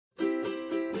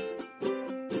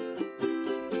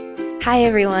Hi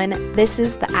everyone, this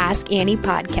is the Ask Annie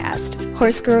podcast,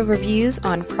 Horse Girl reviews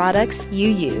on products you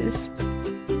use.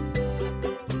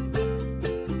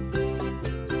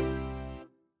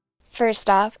 First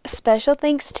off, special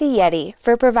thanks to Yeti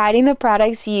for providing the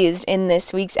products used in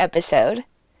this week's episode.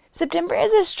 September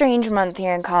is a strange month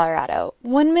here in Colorado.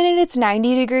 One minute it's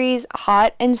 90 degrees,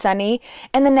 hot and sunny,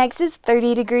 and the next is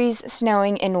 30 degrees,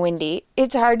 snowing and windy.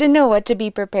 It's hard to know what to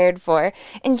be prepared for,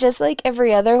 and just like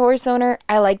every other horse owner,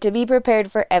 I like to be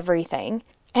prepared for everything.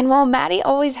 And while Maddie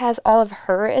always has all of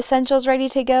her essentials ready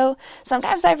to go,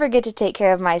 sometimes I forget to take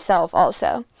care of myself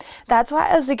also. That's why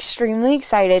I was extremely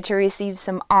excited to receive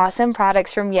some awesome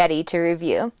products from Yeti to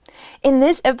review. In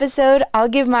this episode, I'll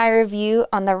give my review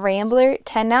on the Rambler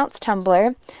 10-ounce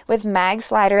tumbler with mag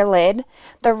slider lid,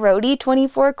 the Roadie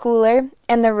 24 cooler,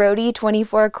 and the Roadie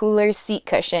 24 cooler seat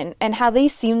cushion, and how they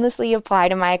seamlessly apply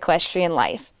to my equestrian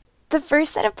life. The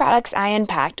first set of products I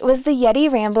unpacked was the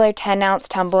Yeti Rambler 10-ounce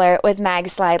tumbler with mag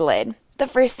slide lid. The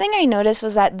first thing I noticed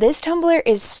was that this tumbler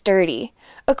is sturdy.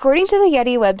 According to the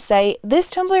Yeti website,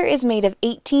 this tumbler is made of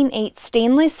 18/8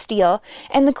 stainless steel,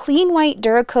 and the clean white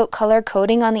Duracoat color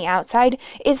coating on the outside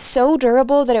is so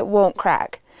durable that it won't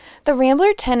crack. The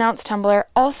Rambler 10-ounce tumbler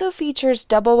also features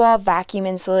double wall vacuum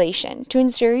insulation to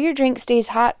ensure your drink stays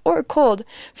hot or cold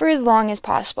for as long as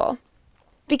possible.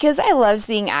 Because I love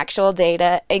seeing actual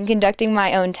data and conducting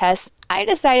my own tests, I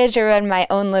decided to run my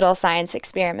own little science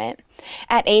experiment.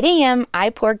 At 8 a.m., I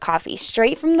poured coffee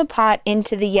straight from the pot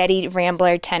into the Yeti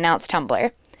Rambler 10-ounce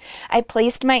tumbler. I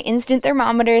placed my instant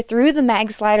thermometer through the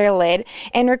mag slider lid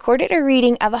and recorded a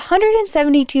reading of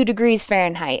 172 degrees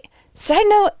Fahrenheit. Side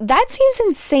note, that seems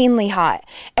insanely hot.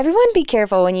 Everyone be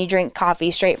careful when you drink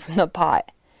coffee straight from the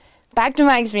pot. Back to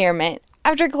my experiment.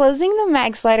 After closing the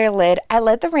mag slider lid, I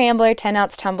let the Rambler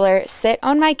 10-ounce tumbler sit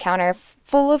on my counter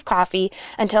full of coffee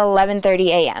until 11:30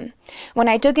 a.m., when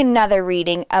I took another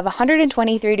reading of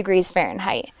 123 degrees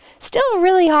Fahrenheit. Still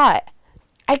really hot.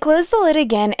 I closed the lid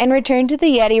again and returned to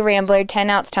the Yeti Rambler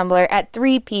 10-ounce tumbler at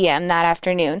 3 p.m. that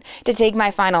afternoon to take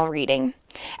my final reading.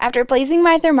 After placing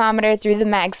my thermometer through the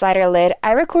mag slider lid,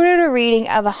 I recorded a reading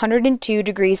of 102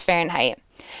 degrees Fahrenheit.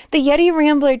 The Yeti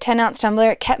Rambler 10-ounce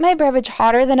tumbler kept my beverage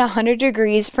hotter than 100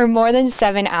 degrees for more than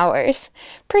 7 hours.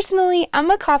 Personally,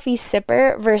 I'm a coffee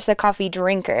sipper versus a coffee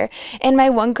drinker, and my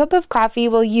 1 cup of coffee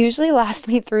will usually last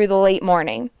me through the late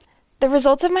morning. The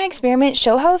results of my experiment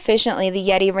show how efficiently the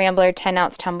Yeti Rambler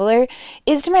 10-ounce tumbler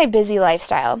is to my busy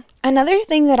lifestyle. Another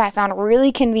thing that I found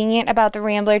really convenient about the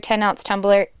Rambler 10-ounce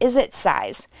tumbler is its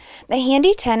size. The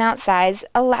handy 10-ounce size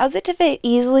allows it to fit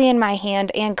easily in my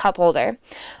hand and cup holder.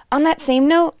 On that same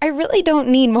note, I really don't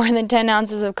need more than 10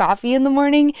 ounces of coffee in the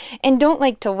morning and don't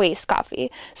like to waste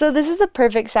coffee, so this is the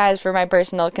perfect size for my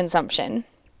personal consumption.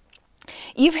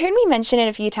 You've heard me mention it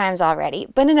a few times already,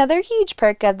 but another huge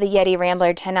perk of the Yeti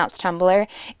Rambler 10-ounce tumbler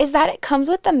is that it comes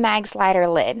with the mag slider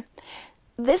lid.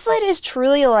 This lid is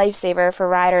truly a lifesaver for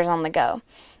riders on the go.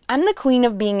 I'm the queen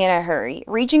of being in a hurry,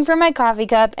 reaching for my coffee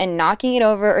cup and knocking it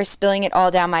over or spilling it all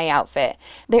down my outfit.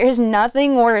 There is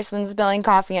nothing worse than spilling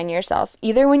coffee on yourself,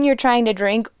 either when you're trying to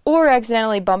drink or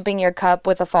accidentally bumping your cup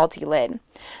with a faulty lid.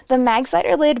 The mag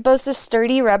slider lid boasts a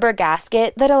sturdy rubber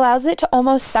gasket that allows it to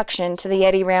almost suction to the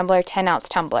Yeti Rambler 10-ounce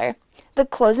tumbler. The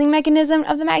closing mechanism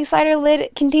of the mag slider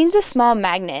lid contains a small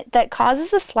magnet that causes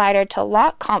the slider to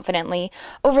lock confidently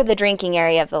over the drinking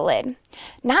area of the lid.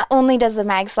 Not only does the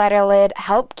mag slider lid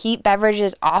help keep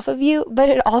beverages off of you, but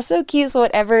it also keeps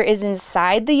whatever is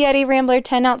inside the Yeti Rambler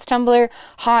 10-ounce tumbler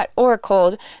hot or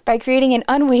cold by creating an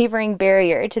unwavering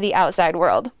barrier to the outside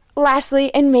world.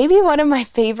 Lastly, and maybe one of my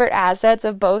favorite assets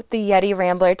of both the Yeti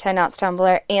Rambler 10-ounce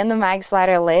tumbler and the mag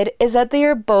slider lid is that they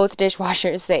are both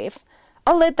dishwasher safe.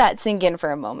 I'll let that sink in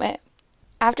for a moment.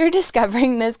 After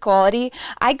discovering this quality,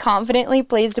 I confidently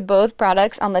placed both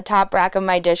products on the top rack of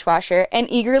my dishwasher and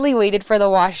eagerly waited for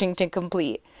the washing to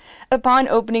complete. Upon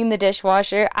opening the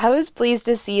dishwasher, I was pleased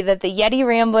to see that the Yeti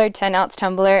Rambler 10-ounce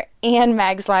tumbler and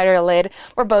mag slider lid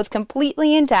were both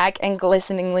completely intact and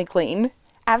glisteningly clean.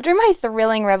 After my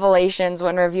thrilling revelations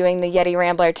when reviewing the Yeti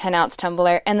Rambler 10-ounce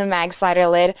tumbler and the mag slider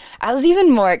lid, I was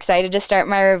even more excited to start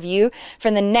my review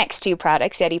for the next 2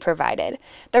 products Yeti provided,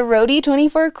 the Roadie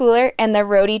 24 cooler and the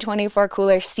Roadie 24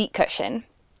 cooler seat cushion.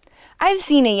 I've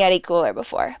seen a Yeti cooler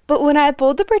before, but when I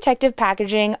pulled the protective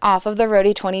packaging off of the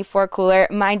Roadie 24 cooler,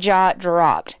 my jaw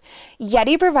dropped.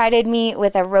 Yeti provided me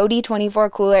with a Roadie 24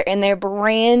 cooler in their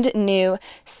brand new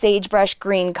sagebrush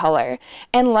green color,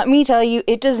 and let me tell you,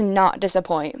 it does not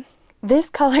disappoint.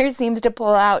 This color seems to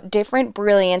pull out different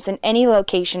brilliance in any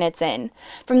location it's in.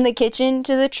 From the kitchen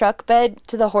to the truck bed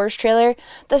to the horse trailer,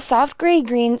 the soft gray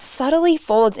green subtly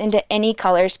folds into any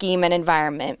color scheme and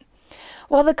environment.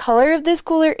 While the color of this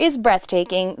cooler is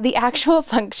breathtaking, the actual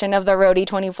function of the Rode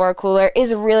 24 cooler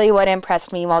is really what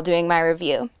impressed me while doing my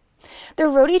review. The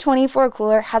Rode 24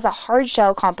 cooler has a hard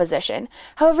shell composition,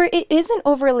 however it isn't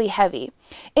overly heavy.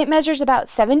 It measures about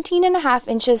 17.5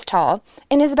 inches tall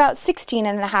and is about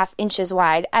 16.5 inches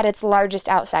wide at its largest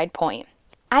outside point.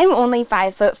 I'm only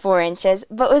 5 foot 4 inches,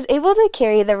 but was able to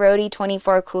carry the Rode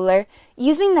 24 cooler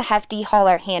using the hefty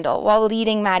hauler handle while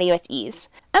leading Maddie with ease.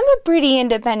 I'm a pretty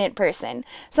independent person,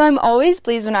 so I'm always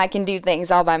pleased when I can do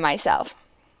things all by myself.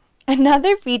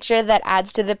 Another feature that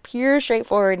adds to the pure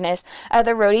straightforwardness of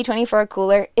the Rode 24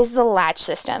 cooler is the latch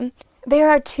system. There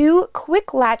are 2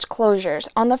 quick latch closures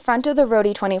on the front of the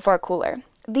Rode 24 cooler.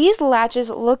 These latches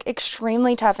look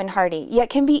extremely tough and hardy, yet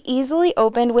can be easily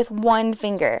opened with one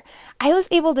finger. I was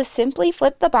able to simply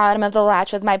flip the bottom of the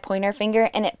latch with my pointer finger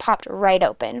and it popped right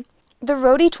open. The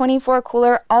Rode 24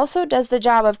 cooler also does the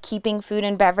job of keeping food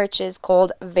and beverages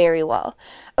cold very well.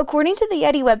 According to the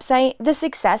Yeti website, the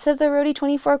success of the Rode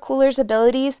 24 cooler's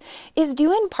abilities is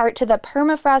due in part to the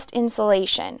permafrost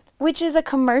insulation, which is a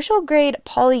commercial-grade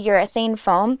polyurethane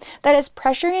foam that is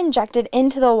pressure injected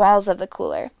into the walls of the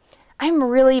cooler. I'm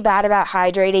really bad about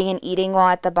hydrating and eating while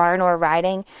at the barn or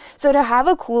riding, so to have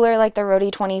a cooler like the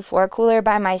Rode 24 cooler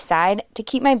by my side to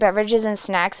keep my beverages and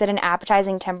snacks at an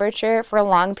appetizing temperature for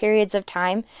long periods of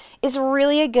time is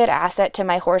really a good asset to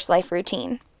my horse life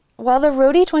routine. While the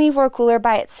Rode 24 cooler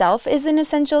by itself is an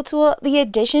essential tool, the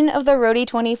addition of the Rode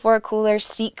 24 cooler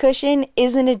seat cushion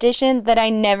is an addition that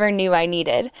I never knew I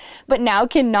needed, but now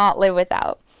cannot live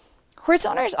without. Horse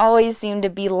owners always seem to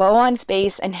be low on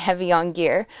space and heavy on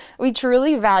gear. We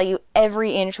truly value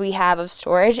every inch we have of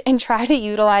storage and try to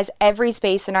utilize every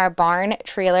space in our barn,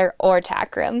 trailer, or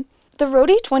tack room. The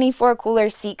Rode 24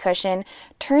 cooler seat cushion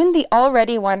turned the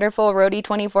already wonderful Rode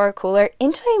 24 cooler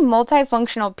into a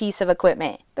multifunctional piece of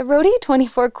equipment. The Rode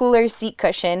 24 cooler seat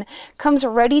cushion comes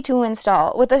ready to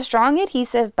install with a strong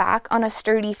adhesive back on a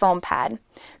sturdy foam pad,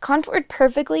 contoured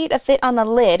perfectly to fit on the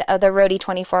lid of the Rode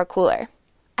 24 cooler.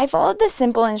 I followed the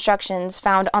simple instructions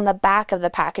found on the back of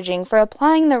the packaging for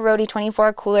applying the Rode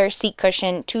 24 cooler seat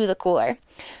cushion to the cooler.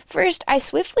 First, I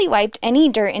swiftly wiped any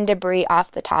dirt and debris off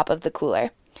the top of the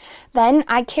cooler. Then,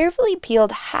 I carefully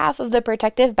peeled half of the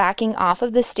protective backing off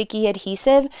of the sticky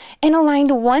adhesive and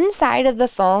aligned one side of the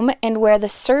foam and where the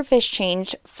surface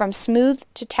changed from smooth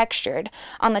to textured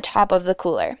on the top of the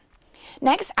cooler.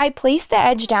 Next, I placed the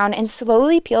edge down and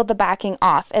slowly peeled the backing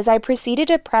off as I proceeded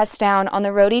to press down on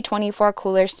the Rode 24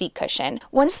 cooler seat cushion.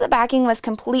 Once the backing was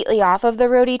completely off of the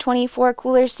Rode 24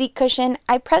 cooler seat cushion,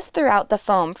 I pressed throughout the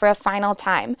foam for a final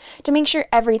time to make sure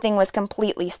everything was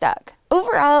completely stuck.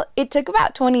 Overall, it took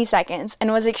about 20 seconds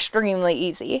and was extremely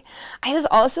easy. I was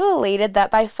also elated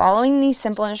that by following these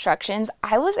simple instructions,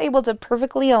 I was able to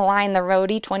perfectly align the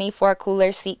Rode 24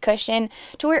 cooler seat cushion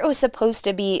to where it was supposed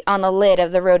to be on the lid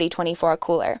of the Rode 24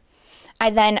 cooler. I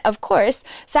then, of course,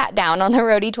 sat down on the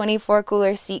Rode 24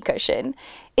 cooler seat cushion.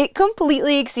 It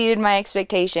completely exceeded my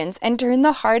expectations and turned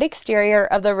the hard exterior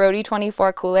of the Rode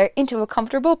 24 cooler into a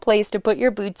comfortable place to put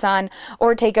your boots on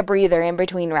or take a breather in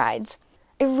between rides.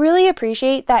 I really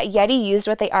appreciate that Yeti used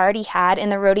what they already had in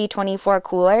the Rode 24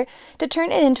 cooler to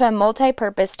turn it into a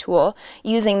multi-purpose tool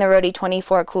using the Rode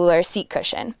 24 cooler seat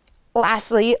cushion.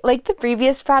 Lastly, like the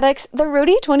previous products, the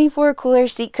Rode 24 cooler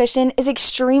seat cushion is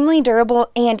extremely durable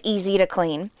and easy to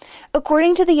clean.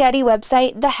 According to the Yeti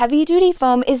website, the heavy-duty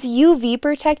foam is UV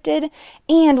protected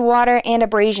and water and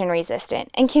abrasion resistant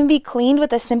and can be cleaned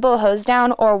with a simple hose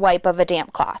down or wipe of a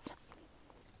damp cloth.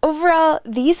 Overall,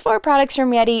 these 4 products from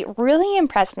Yeti really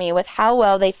impressed me with how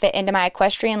well they fit into my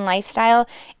equestrian lifestyle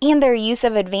and their use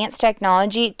of advanced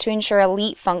technology to ensure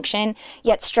elite function,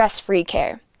 yet stress-free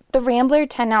care. The Rambler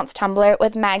 10-ounce tumbler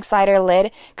with mag slider lid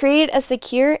created a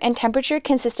secure and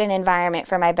temperature-consistent environment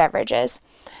for my beverages.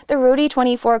 The Rode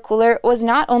 24 cooler was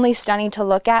not only stunning to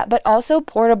look at, but also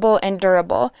portable and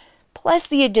durable. Plus,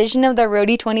 the addition of the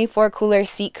Rode 24 cooler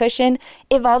seat cushion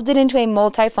evolved it into a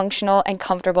multifunctional and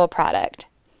comfortable product.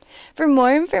 For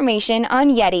more information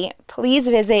on Yeti, please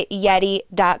visit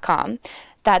yeti.com.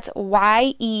 That's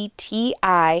YETI.com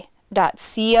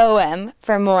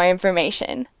for more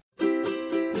information.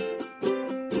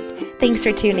 Thanks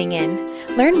for tuning in.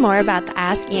 Learn more about the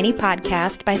Ask Annie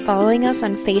podcast by following us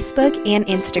on Facebook and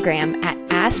Instagram at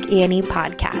Ask Annie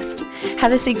Podcast.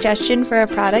 Have a suggestion for a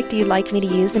product you'd like me to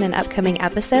use in an upcoming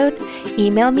episode?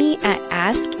 Email me at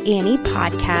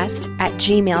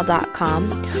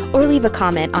askanniepodcast@gmail.com or leave a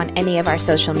comment on any of our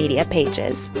social media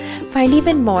pages. Find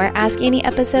even more Ask Annie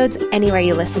episodes anywhere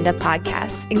you listen to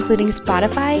podcasts, including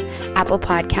Spotify, Apple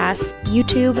Podcasts,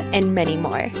 YouTube, and many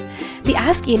more. The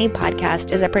Ask Uni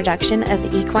podcast is a production of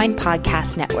the Equine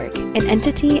Podcast Network, an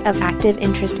entity of Active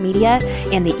Interest Media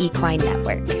and the Equine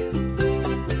Network.